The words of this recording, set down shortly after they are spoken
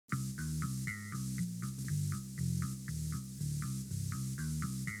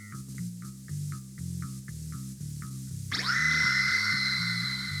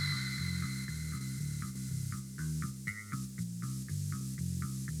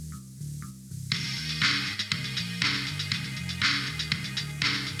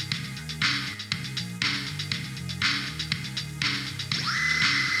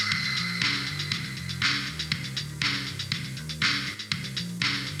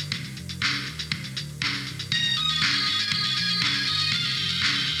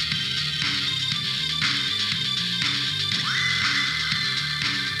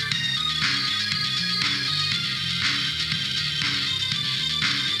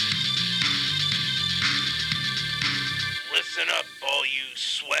Listen up, all you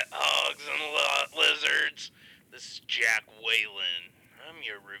sweat hogs and lizards. This is Jack Whalen. I'm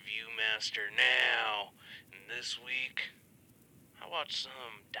your review master now. And this week, I watched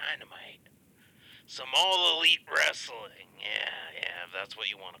some Dynamite. Some All Elite Wrestling. Yeah, if that's what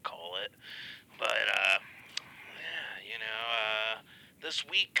you want to call it. But, this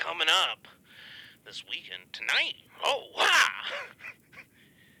week coming up. This weekend, tonight. Oh, wow!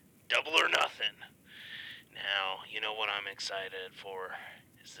 Double or Nothing. Now, you know what I'm excited for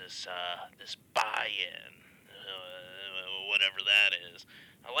is this buy-in, whatever that is.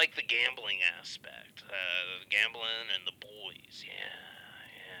 I like the gambling aspect, gambling and the boys,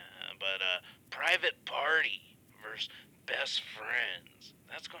 yeah. But Private Party versus Best Friends,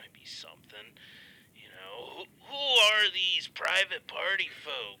 that's going to be something. You know, who are these Private Party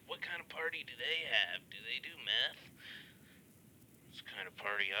folk? What kind of party do they have? Do they do meth? It's the kind of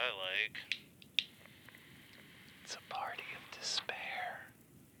party I like. It's a party of despair.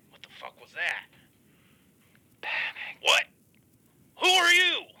 What the fuck was that? Panic. What? Who are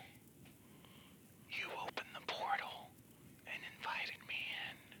you? You opened the portal and invited me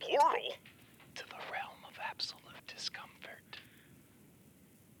in. Portal? To the realm of absolute discomfort.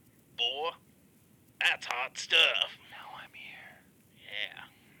 Boy, that's hot stuff. Now I'm here. Yeah.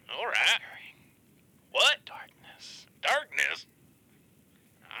 Alright. Hearing What? darkness. Darkness?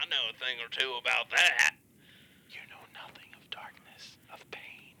 I know a thing or two about that. You know nothing of darkness, of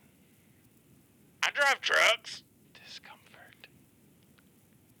pain, I drive trucks. discomfort.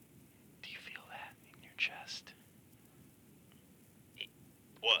 Do you feel that in your chest?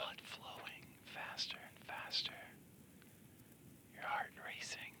 What? Blood flowing faster and faster. Your heart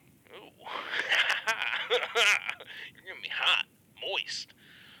racing. Ooh. You're getting me hot, moist.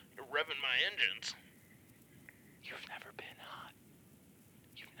 You're revving my engines. You've never been hot.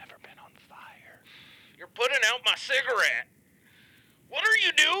 You've never been on fire. You're putting out my cigarette. What are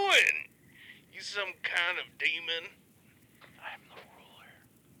you doing? You some kind of demon? I am the ruler.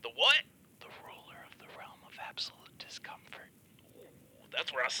 The what? The ruler of the realm of absolute discomfort. Ooh,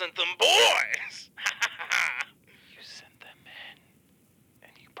 that's where I sent them boys. You sent them in,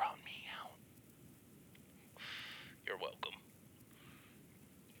 and you brought me out. You're welcome.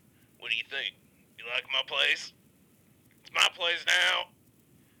 What do you think? You like my place? It's my place now.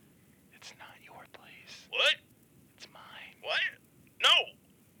 It's not your place. What? It's mine. What? No.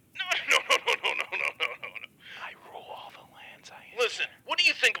 No. I rule all the lands I enter. Listen, what do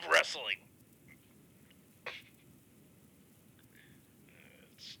you think of wrestling?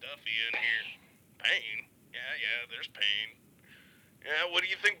 It's stuffy in here. Pain? Yeah, there's pain. Yeah, what do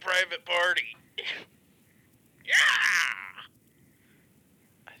you think, Private Party? Yeah!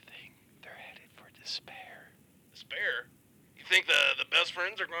 I think they're headed for despair. Despair? You think the best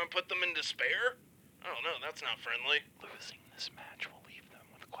friends are going to put them in despair? I don't know, that's not friendly. Losing this match will leave them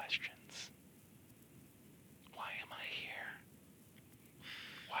with questions. Why am I here?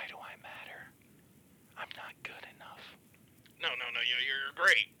 Why do I matter? I'm not good enough. No, you're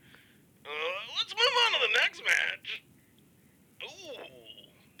great. Let's move on to the next match. Ooh,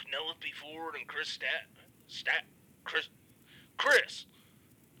 Penelope Ford and Chris.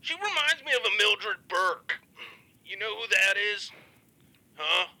 She reminds me of a Mildred Burke. You know who that is?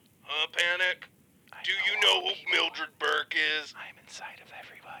 Huh? Panic? Do you know who Mildred Burke is? I'm inside of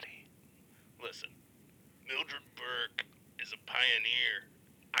everybody. Listen, Mildred Burke is a pioneer.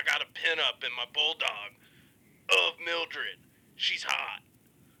 I got a pin-up in my bulldog of Mildred. She's hot.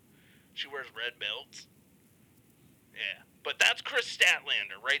 She wears red belts. Yeah, but that's Chris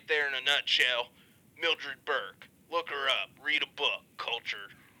Statlander right there in a nutshell. Mildred Burke. Look her up. Read a book.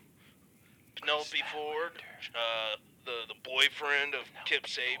 Culture. Penelope Ford, the boyfriend of Kip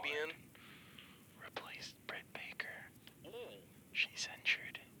Sabian. Replaced Britt Baker. Ooh, She's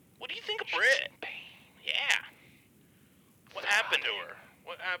injured. what do you think of She's Britt? in pain. Yeah. What happened to her?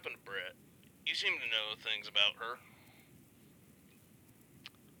 What happened to Britt? You seem to know things about her.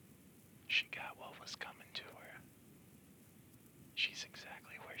 She got what was coming to her. She's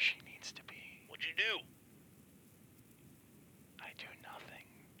exactly where she needs to be. What'd you do? I do nothing.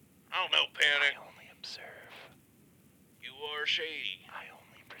 I don't know, Panic. I only observe. You are shady. I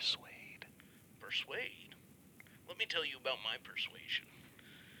only persuade. Persuade? Let me tell you about my persuasion.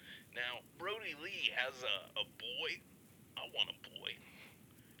 Now, Brody Lee has a boy. I want a boy.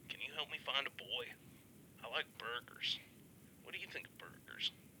 Can you help me find a boy? I like burgers. What do you think of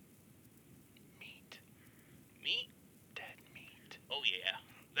burgers? Meat. Meat? Dead meat. Oh, yeah.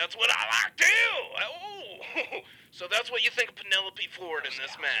 That's what I like, too! Oh! So that's what you think of Penelope Ford in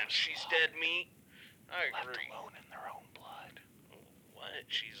this match. She's dead meat? I Left agree. alone in their own blood. What?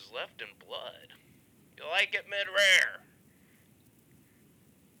 She's left in blood. You like it mid-rare?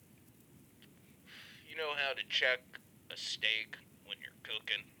 You know how to check a steak when you're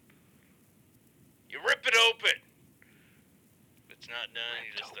cooking? You rip it open. If it's not done,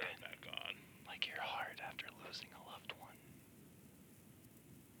 you just throw it back on. Like your heart after losing a loved one.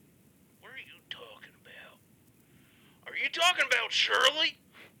 What are you talking about? Are you talking about Shirley?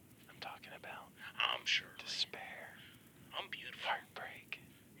 I'm talking about I'm Shirley. despair. I'm beautiful. Heartbreak.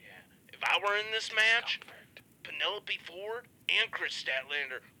 Yeah. If I were in this match, Discomfort. Penelope Ford and Chris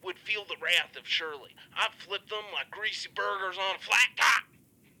Statlander would feel the wrath of Shirley. I'd flip them like greasy burgers on a flat top.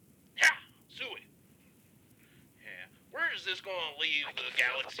 Yeah, suey. Yeah. Where is this going to leave I can the feel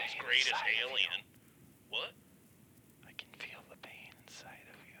the galaxy's pain greatest inside of alien? you. What? I can feel the pain inside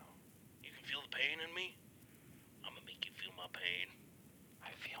of you. You can feel the pain in me? I'm going to make you feel my pain.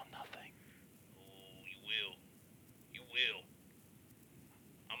 I feel nothing. Oh, you will. You will.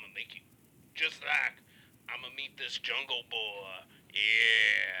 I'm going to make you. Just like I'm going to meet this jungle boy.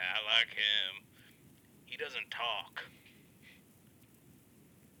 Yeah, I like him. He doesn't talk.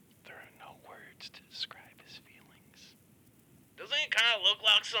 There are no words to describe his feelings. Doesn't he kind of look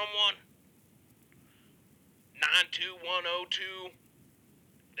like someone? 92102?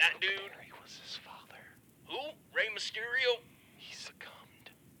 That Luke dude? Perry was his father. Who? Rey Mysterio? He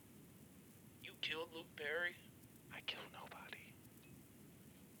succumbed. You killed Luke Perry? I kill nobody.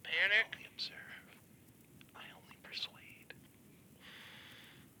 Panic? I only observe. I only persuade.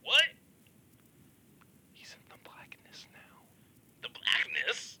 What? He's in the blackness now. The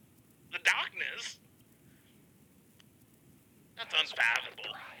blackness? The darkness? That's That is where I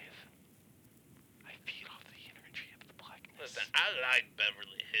unfathomable. thrive. I feed off the energy of the blackness. Listen, I like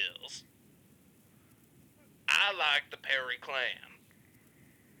Beverly Hills. I like the Perry clan.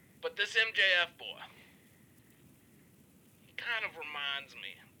 But this MJF boy, he kind of reminds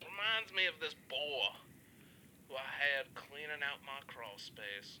me of this boy who I had cleaning out my crawl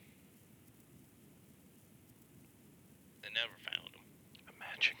space. They never found him.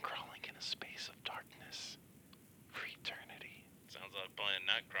 Imagine crawling in a space of darkness for eternity. Sounds like playing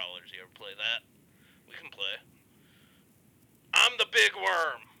Nightcrawlers. You ever play that? We can play. I'm the big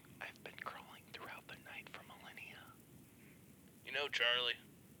worm. I've been crawling throughout the night for millennia. You know Charlie?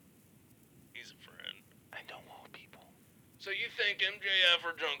 He's a friend. I know all people. So you think MJF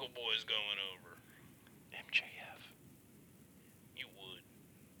or Jungle Boy's going over? MJF. You would.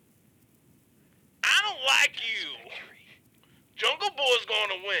 I don't like That's you. victory. Jungle Boy's going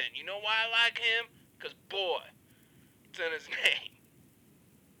to win. You know why I like him? Because boy, it's in his name.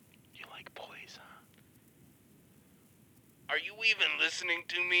 You like boys, huh? Are you even listening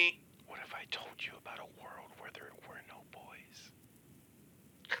to me? What if I told you about a world where there were no boys?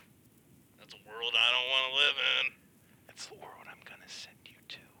 That's a world I don't want to live in. It's the world I'm gonna send you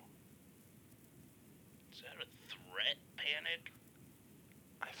to. Is that a threat, Panic?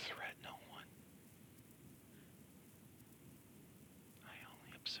 I threat no one. I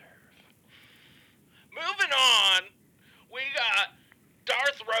only observe. Moving on, we got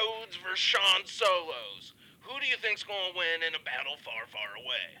Darth Rhodes versus Sean Solos. Who do you think's going to win in a battle far, far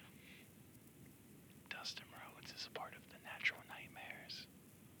away? Dustin Rhodes is a part of the natural nightmares.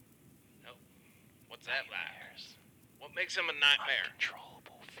 What's that like? Nightmares. What makes him a nightmare?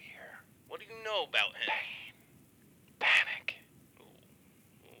 Uncontrollable fear. What do you know about him? Pain. Panic.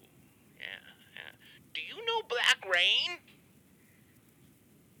 Ooh, yeah. Do you know Black Rain?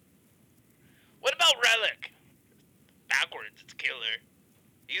 What about Relic? Backwards, it's killer.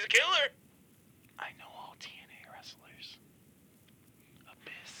 He's a killer. I know all TNA wrestlers.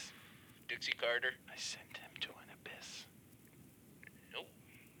 Abyss. Dixie Carter. I sent him to an abyss.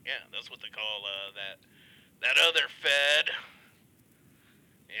 Yeah, that's what they call that other Fed.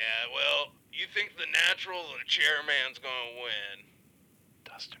 Yeah, well, you think the natural or the chairman's gonna win?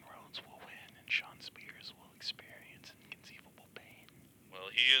 Dustin Rhodes will win, and Sean Spears will experience inconceivable pain. Well,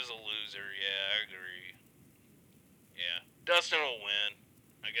 he is a loser, yeah, I agree. Yeah, Dustin will win,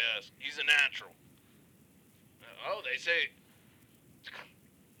 I guess. He's a natural. Oh, they say...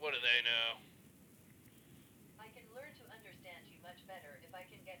 What do they know? I can learn to understand you much better if I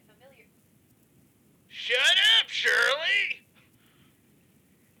can get familiar. Shut up, Shirley!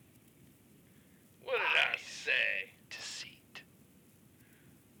 What did I Lies. say? Deceit.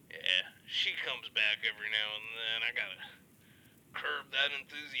 Yeah, she comes back every now and then. I gotta curb that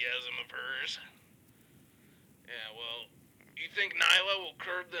enthusiasm of hers. Yeah, well, you think Nyla will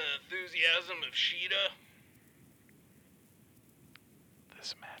curb the enthusiasm of Sheeta?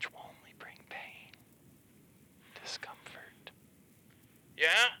 This match will only bring pain. Discomfort.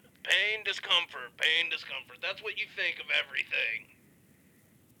 Yeah? Pain, discomfort. That's what you think of everything.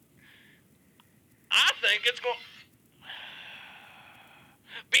 I think it's going...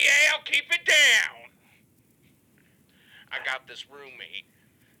 BL, keep it down! I got this roommate.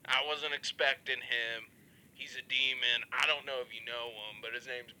 I wasn't expecting him. He's a demon. I don't know if you know him, but his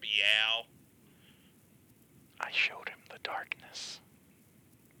name's Bial. I showed him the darkness.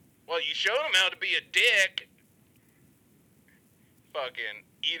 Well, you showed him how to be a dick. Fucking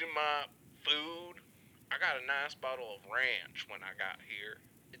eating my food. I got a nice bottle of ranch when I got here.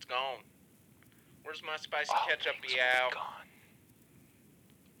 It's gone. Where's my spicy All ketchup, things will Bial? be gone.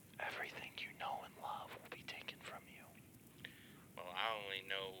 Everything you know and love will be taken from you. Well, I only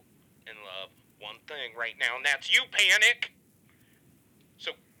know and love one thing right now, and that's you, Panic.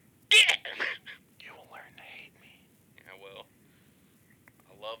 So, get. You will learn to hate me. Yeah, well,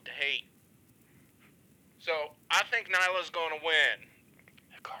 I love to hate. So, I think Nyla's gonna win.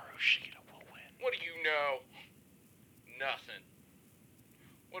 Hikaru Shida will win. What do you know? Nothing.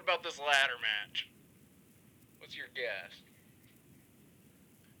 What about this ladder match? What's your guess?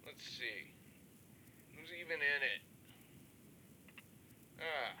 Let's see. Who's even in it?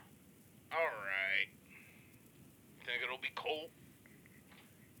 Alright. Think it'll be Colt?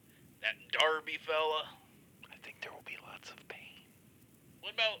 That Darby fella? I think there will be lots of pain.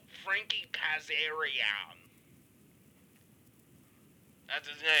 What about Frankie Kazarian? That's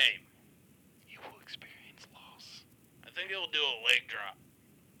his name. You will experience loss. I think he'll do a leg drop.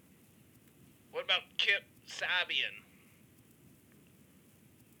 What about Kip Sabian?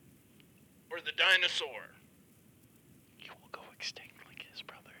 Or the dinosaur? You will go extinct like his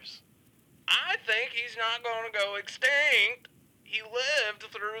brothers. I think he's not going to go extinct. He lived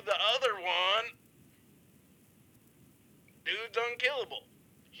through the other one. Dude's unkillable.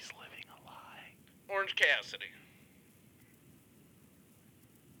 He's living a lie. Orange Cassidy.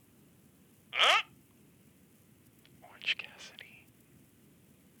 Huh? Orange Cassidy.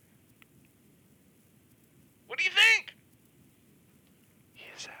 What do you think? He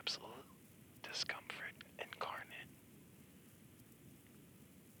is absolute discomfort incarnate.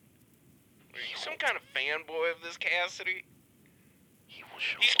 Are you some kind of fanboy of this Cassidy? He will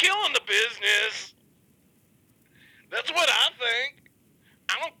show He's up. killing the business. That's what I think.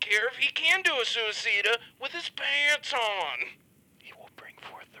 I don't care if he can do a suicida with his pants on. He will bring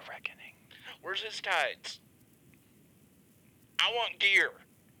forth the reckoning. Where's his tights? I want gear.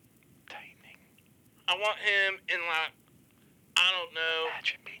 Tightening. I want him in, like, I don't know,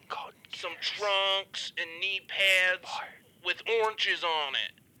 Imagine being caught in some gears. trunks and knee pads Bart, with oranges on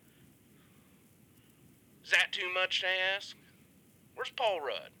it. Is that too much to ask? Where's Paul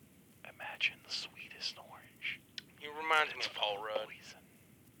Rudd? imagine the sweetest orange. He reminds me It's of Paul full of Rudd. poison.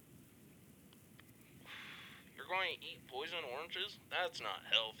 You're going to eat poison oranges? That's not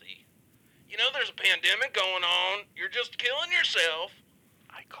healthy. You know there's a pandemic going on. You're just killing yourself.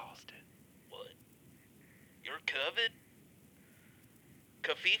 I caused it. What? You're COVID?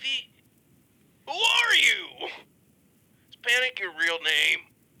 Kafifi? Who are you? Is Panic your real name?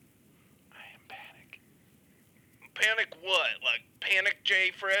 I am Panic. Panic what? Like Panic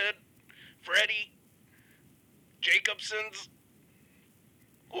J. Freddy? Jacobson's?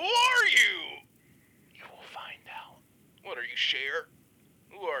 Who are you? You will find out. What are you, Cher?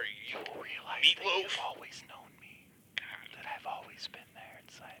 Who are You you? will realize that Meatloaf? you've always known me. That I've always been there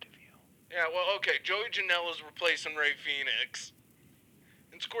inside of you. Yeah, well, okay, Joey Janela's replacing Ray Phoenix.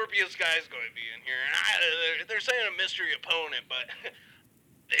 And Scorpio Sky's going to be in here. And they're saying a mystery opponent, but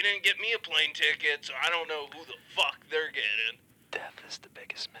they didn't get me a plane ticket, so I don't know who the fuck they're getting. Death is the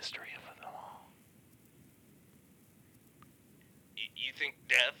biggest mystery of them all. You think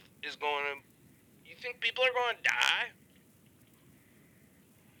death is going to... You think people are going to die?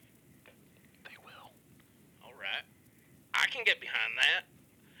 They will. Alright. I can get behind that.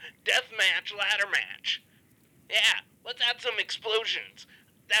 Death match, ladder match. Yeah, let's add some explosions.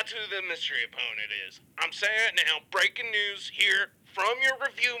 That's who the mystery opponent is. I'm saying it now. Breaking news here from your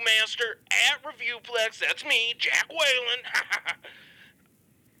review master at Reviewplex. That's me, Jack Whalen.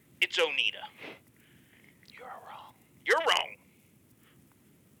 It's Onita. You are wrong. You're wrong.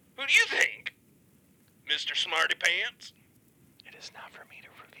 Who do you think? Mr. Smarty Pants? It is not for me to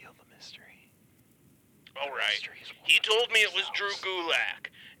reveal the mystery. Alright. Mysteries will He reveal told me it was Drew themselves.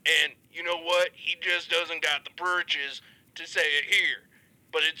 Gulak. And you know what? He just doesn't got the britches to say it here.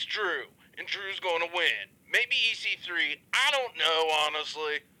 But it's Drew. And Drew's going to win. Maybe EC3. I don't know,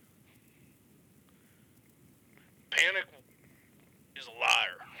 honestly. Panic is a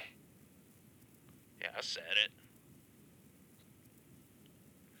liar. Yeah, I said it.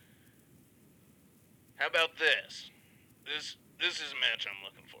 How about this? This is a match I'm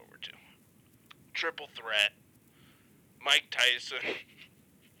looking forward to. Triple threat. Mike Tyson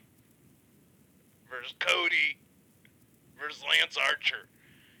versus Cody versus Lance Archer.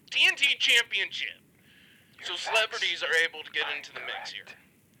 TNT Championship. So Your celebrities facts are able to get are into the mix here. incorrect.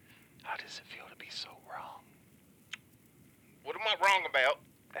 How does it feel to be so wrong? What am I wrong about?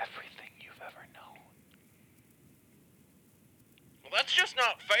 Everything you've ever known. Well, that's just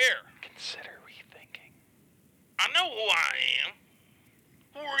not fair. Consider rethinking. I know who I am.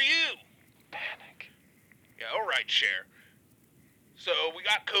 Who are you? Panic. Yeah, alright, Cher. So, we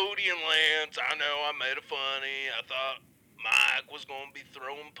got Cody and Lance. I know I made it funny. I thought Mike was going to be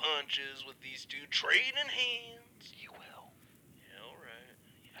throwing punches with these two trading hands. You will. Yeah, alright.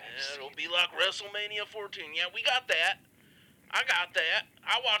 I've Yeah, it'll seen be it. like WrestleMania 14. Yeah, we got that. I got that.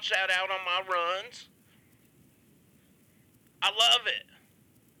 I watch that out on my runs. I love it.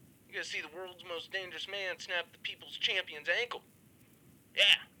 You gotta see the world's most dangerous man snap the people's champion's ankle.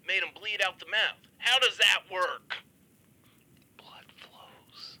 Yeah, made him bleed out the mouth. How does that work? Blood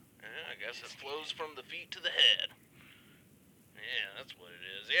flows. Yeah, I guess it flows from the feet to the head. Yeah, that's what it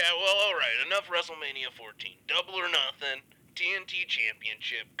is. Yeah, well, alright, enough WrestleMania 14. Double or nothing. TNT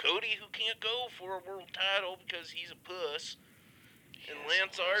Championship. Cody, who can't go for a world title because he's a puss. And He is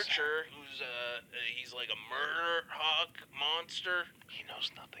Lance a loser. Archer, who's, he's like a murder hawk monster. He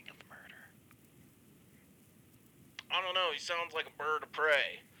knows nothing of murder. I don't know, he sounds like a bird of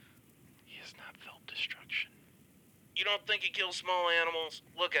prey. He has not felt destruction. You don't think he kills small animals?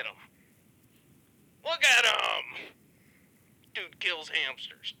 Look at him. Look at him! Dude kills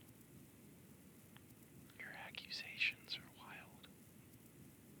hamsters. Your accusations are wild.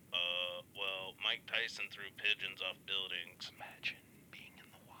 Well, Mike Tyson threw pigeons off buildings. Imagine being in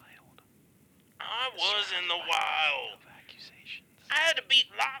the wild. I was in the Surrounded by a wild. of accusations. I had to beat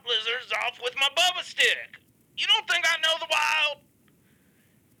lot lizards off with my Bubba stick. You don't think I know the wild?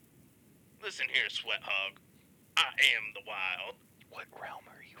 Listen here, Sweat Hog. I am the wild. What realm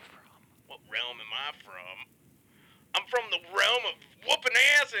are you from? What realm am I from? I'm from the realm of whooping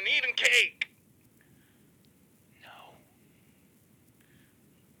ass and eating cake. No.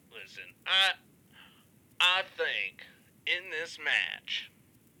 Listen, I think in this match,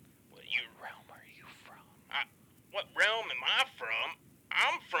 What realm are you from? what realm am I from?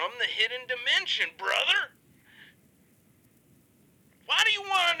 I'm from the hidden dimension, brother. Why do you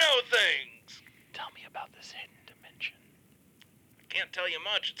want to know things? Tell me about this hidden dimension. I can't tell you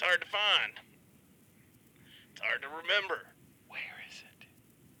much. It's hard to find. It's hard to remember. Where is it?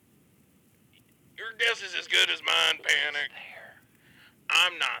 Your guess is as good as mine, Panic. There.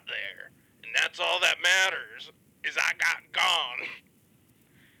 I'm not there. And that's all that matters, is I got gone.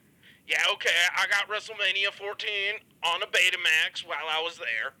 Yeah, okay, I got WrestleMania 14 on a Betamax while I was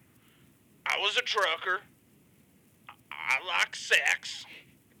there. I was a trucker. I like sex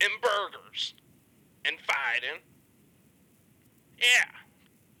and burgers and fighting. Yeah.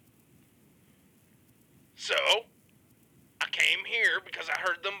 So, I came here because I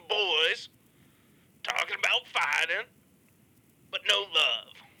heard them boys talking about fighting, but no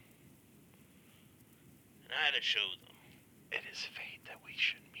love. And I had to show them. It is fate that we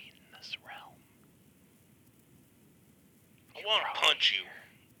should meet in this realm. I want to brought me punch you. here.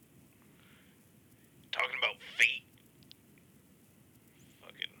 Talking about fate.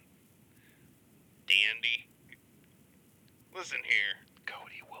 Fucking dandy. Listen here.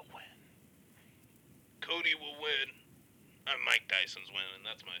 Cody will win. Cody will win. Mike Tyson's winning,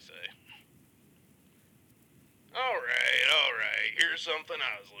 that's my say. Alright. Here's something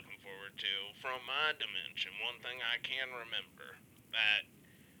I was looking forward to from my dimension. One thing I can remember that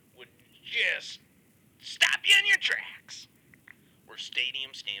would just stop you in your tracks were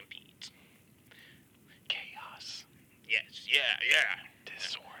stadium stampedes. Chaos. Yes, yeah.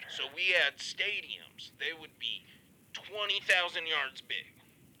 Disorder. So we had stadiums. They would be 20,000 yards big.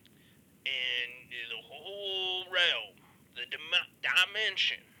 And the whole realm, the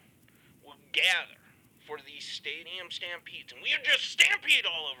dimension, would gather for these stadium stampedes. And we would just stampede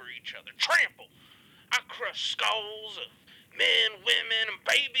all over each other, trample. I crushed skulls of men, women, and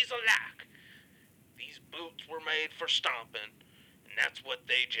babies alike. These boots were made for stomping, and that's what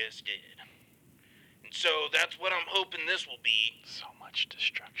they just did. And so that's what I'm hoping this will be. So much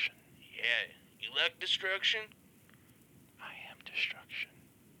destruction. Yeah, you like destruction? I am destruction.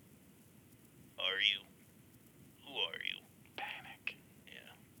 Are you? Who are you? Panic.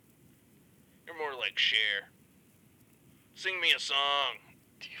 Yeah. You're more like Cher. Sing me a song.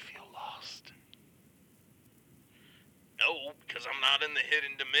 Do you feel lost? No, because I'm not in the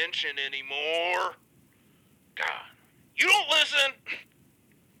hidden dimension anymore. God, you don't listen.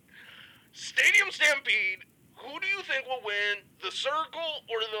 Stadium Stampede, who do you think will win, the Circle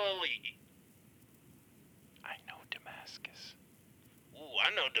or the Elite? I know Damascus. Ooh, I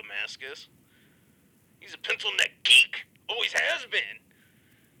know Damascus. He's a pencil neck geek. Always has been.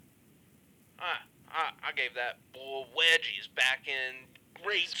 I gave that bull wedgies back in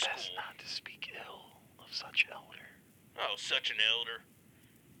grade It's best school. not to speak ill of such elder. Oh, such an elder.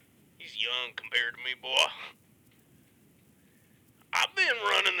 He's young compared to me, boy. I've been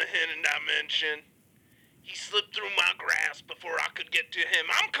running the hidden dimension. He slipped through my grasp before I could get to him.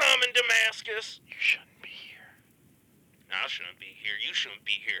 I'm coming, Damascus. You shouldn't be here. I shouldn't be here. You shouldn't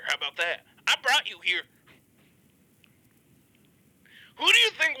be here. How about that? I brought you here. Who do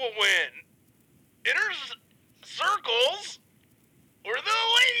you think will win? Inner Circles or the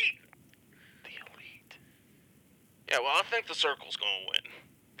Elite? The elite. Yeah, well, I think the Circle's gonna win.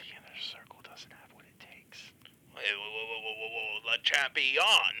 The inner circle doesn't have what it takes. Hey, whoa, let Chappie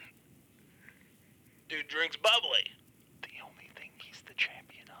on. Dude drinks bubbly. The only thing he's the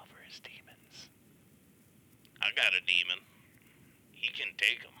champion of are his demons. I got a demon. He can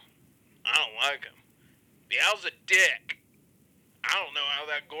take him. I don't like him. Bial's a dick. I don't know how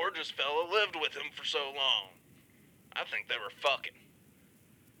that gorgeous fella lived with him for so long. I think they were fucking.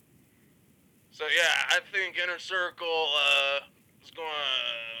 So yeah, I think Inner Circle is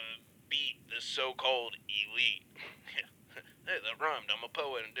gonna beat this so-called elite. Hey, that rhymed. I'm a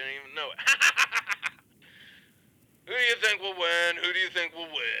poet and didn't even know it. Who do you think will win? Who do you think will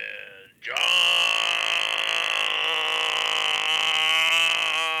win?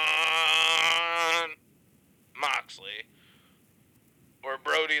 John Moxley or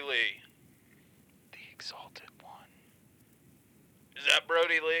Brody Lee? The exalted one Is that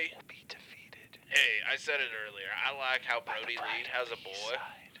Brody Lee? will be defeated. Hey, I said it earlier. I like how by the Brody pride Lee of has a the boy. East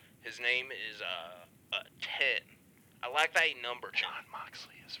Side. His name is 10. I like that he numbered him. John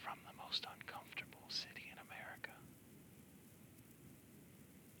Moxley is from the most uncomfortable city in America.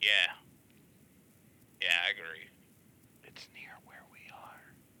 Yeah. Yeah, I agree. It's near where we are.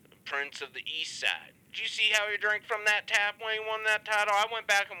 Prince of the East Side. Did you see how he drank from that tap when he won that title? I went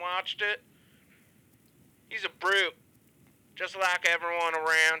back and watched it. He's a brute. Just like everyone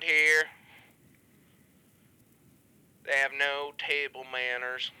around here. They have no table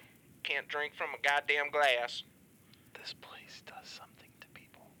manners. Can't drink from a goddamn glass. This place does something to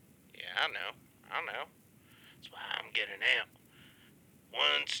people. Yeah, I know. That's why I'm getting out.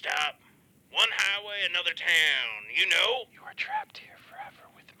 One stop, one highway, another town. You know? You are trapped here forever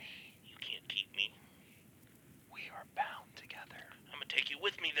with me. You can't keep me. We are bound together. I'm gonna take you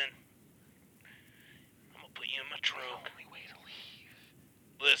with me then. I'm gonna put you in my The trunk. only way to leave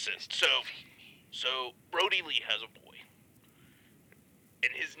Listen, is to so defeat me. Brody Lee has a boy.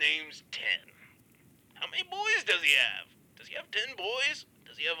 And his name's 10. How many boys does he have? Does he have 10 boys?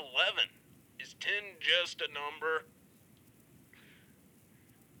 Does he have 11? Is 10 just a number?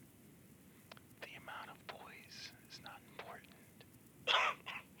 The amount of boys is not important.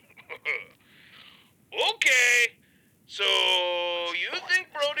 Okay. So, you What's think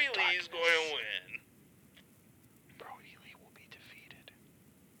important Brody is the Lee's going to darkness. win? Brody Lee will be defeated.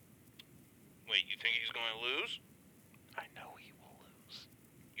 Wait, you think he's going to lose? I know he will lose.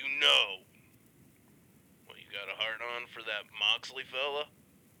 You know. Well, you got a hard on for that Moxley fella?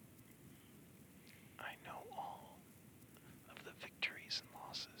 I know all of the victories and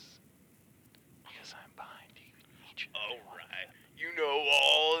losses because I'm behind each and every one of Alright. them. You know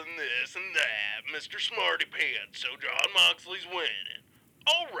all and this and that, Mr. Smarty Pants, so John Moxley's winning.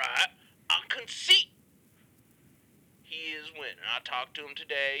 Alright, I concede. He is winning. I talked to him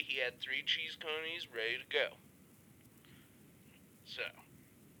today. He had 3 cheese conies ready to go. So,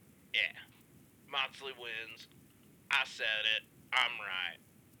 yeah. Moxley wins. I said it. I'm right.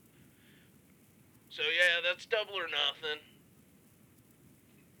 So, yeah, that's double or nothing.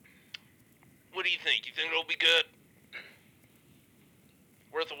 What do you think? You think it'll be good?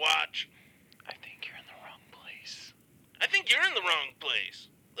 Worth a watch? I think you're in the wrong place. I think you're in the wrong place.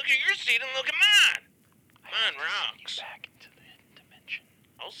 Look at your seat and look at mine. I Mine have to send rocks. you back into the hidden dimension.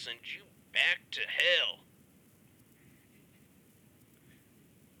 I'll send you back to hell.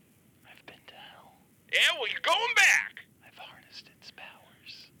 I've been to hell. Yeah, well, you're going back. I've harnessed its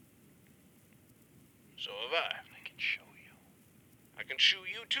powers. So have I. I can show you. I can shoot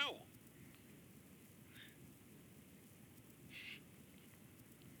you too.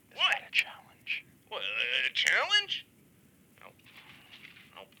 Is What? that a challenge? What, a challenge?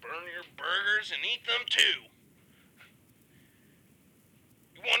 I'll burn your burgers and eat them too.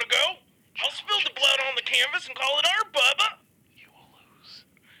 You want to go? I'll spill the blood on the canvas and call it art, Bubba. You will lose,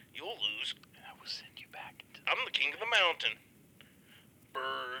 You'll lose. and I will send you back into I'm the king of the mountain.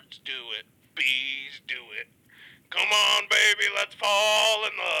 Birds do it. Bees do it. Come on, baby, let's fall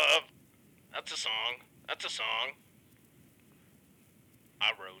in love. That's a song. That's a song.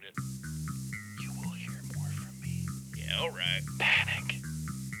 I wrote it. You will hear more from me. Yeah, alright. Panic.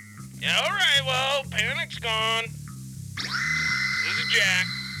 Yeah, alright, well, panic's gone. This is Jack.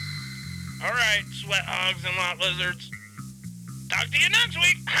 Alright, sweat hogs and lot lizards. Talk to you next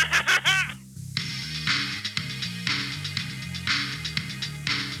week.